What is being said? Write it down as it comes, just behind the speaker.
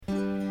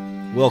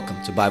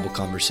Welcome to Bible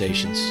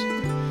Conversations.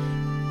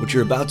 What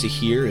you're about to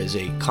hear is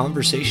a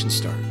conversation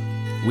starter.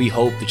 We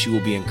hope that you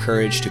will be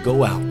encouraged to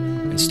go out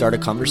and start a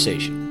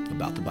conversation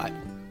about the Bible.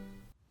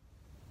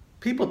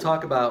 People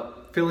talk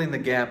about filling the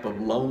gap of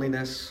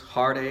loneliness,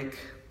 heartache,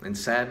 and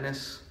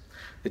sadness.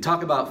 They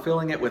talk about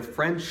filling it with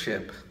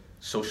friendship,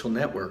 social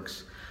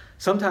networks,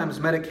 sometimes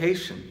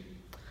medication,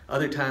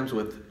 other times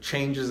with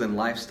changes in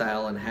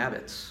lifestyle and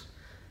habits.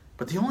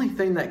 But the only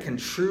thing that can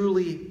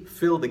truly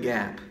fill the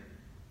gap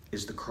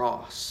is the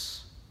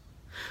cross.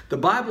 The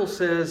Bible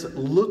says,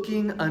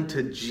 looking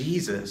unto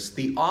Jesus,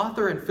 the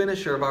author and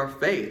finisher of our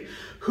faith,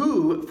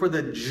 who, for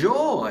the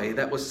joy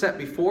that was set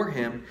before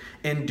him,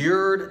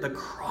 endured the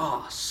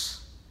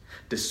cross,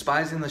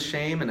 despising the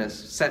shame, and has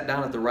sat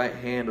down at the right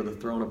hand of the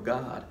throne of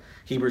God.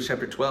 Hebrews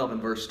chapter 12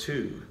 and verse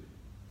 2.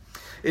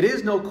 It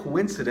is no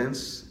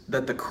coincidence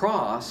that the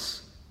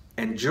cross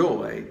and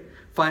joy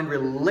find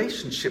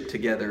relationship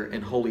together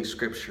in Holy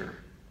Scripture.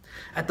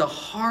 At the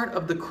heart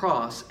of the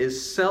cross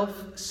is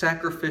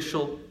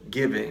self-sacrificial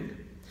giving.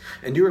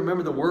 And you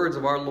remember the words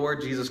of our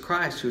Lord Jesus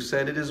Christ, who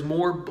said, "It is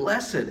more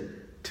blessed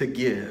to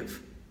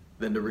give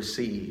than to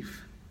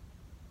receive."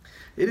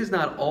 It is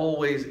not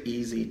always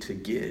easy to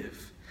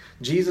give.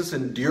 Jesus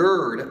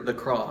endured the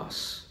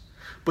cross,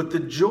 but the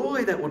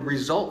joy that would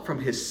result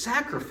from his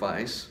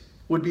sacrifice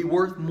would be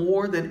worth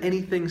more than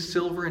anything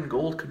silver and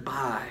gold could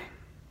buy.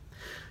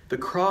 The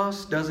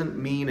cross doesn't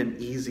mean an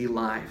easy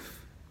life,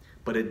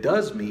 but it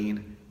does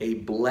mean a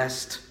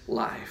blessed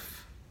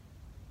life.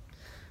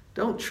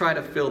 Don't try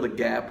to fill the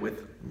gap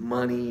with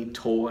money,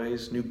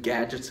 toys, new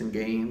gadgets, and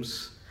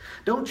games.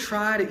 Don't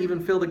try to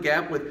even fill the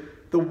gap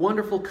with the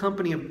wonderful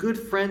company of good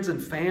friends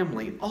and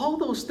family. All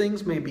those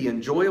things may be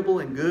enjoyable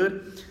and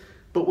good,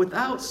 but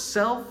without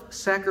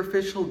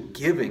self-sacrificial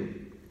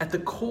giving at the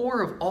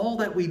core of all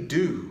that we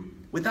do,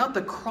 without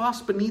the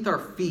cross beneath our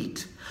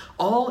feet,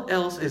 all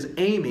else is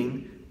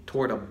aiming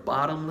toward a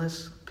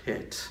bottomless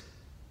pit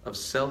of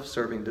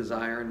self-serving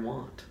desire and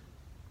want.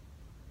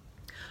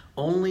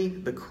 Only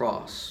the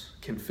cross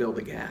can fill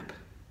the gap.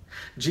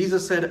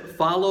 Jesus said,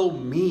 "Follow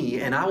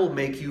me, and I will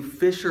make you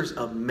fishers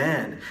of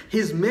men."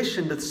 His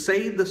mission to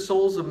save the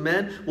souls of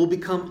men will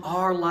become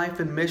our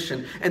life and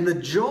mission. And the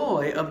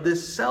joy of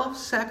this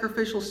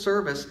self-sacrificial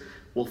service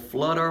will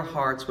flood our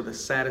hearts with a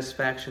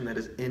satisfaction that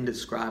is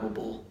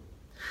indescribable.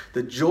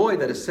 The joy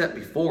that is set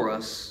before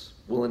us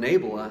will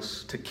enable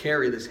us to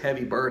carry this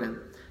heavy burden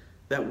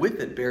that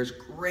with it bears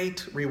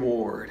great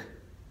reward.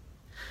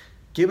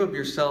 Give of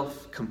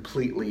yourself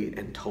completely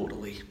and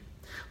totally.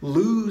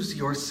 Lose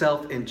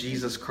yourself in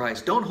Jesus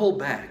Christ. Don't hold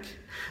back.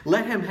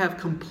 Let him have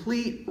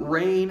complete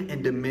reign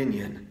and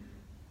dominion.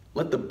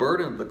 Let the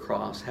burden of the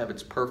cross have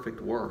its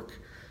perfect work.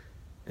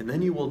 And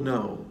then you will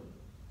know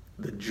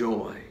the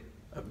joy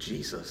of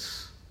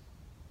Jesus.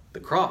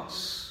 The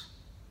cross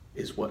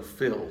is what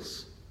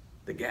fills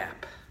the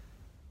gap.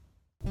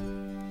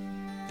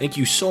 Thank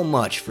you so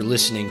much for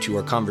listening to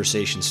our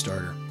conversation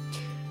starter.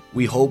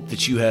 We hope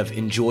that you have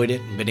enjoyed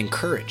it and been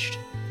encouraged.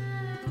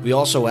 We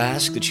also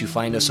ask that you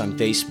find us on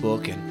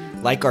Facebook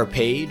and like our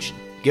page.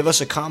 Give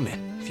us a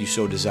comment if you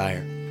so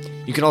desire.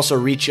 You can also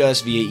reach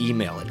us via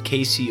email at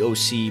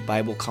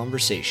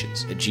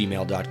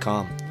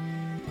kcocbibleconversations@gmail.com.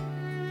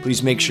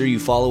 Please make sure you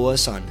follow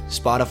us on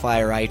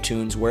Spotify or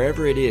iTunes,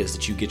 wherever it is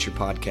that you get your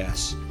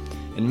podcasts.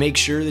 And make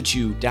sure that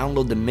you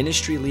download the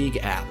Ministry League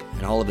app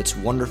and all of its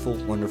wonderful,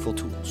 wonderful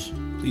tools.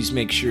 Please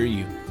make sure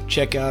you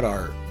check out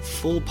our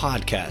full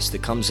podcast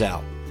that comes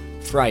out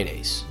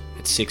Fridays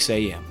at 6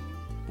 a.m.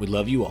 We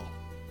love you all.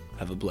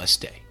 Have a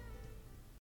blessed day.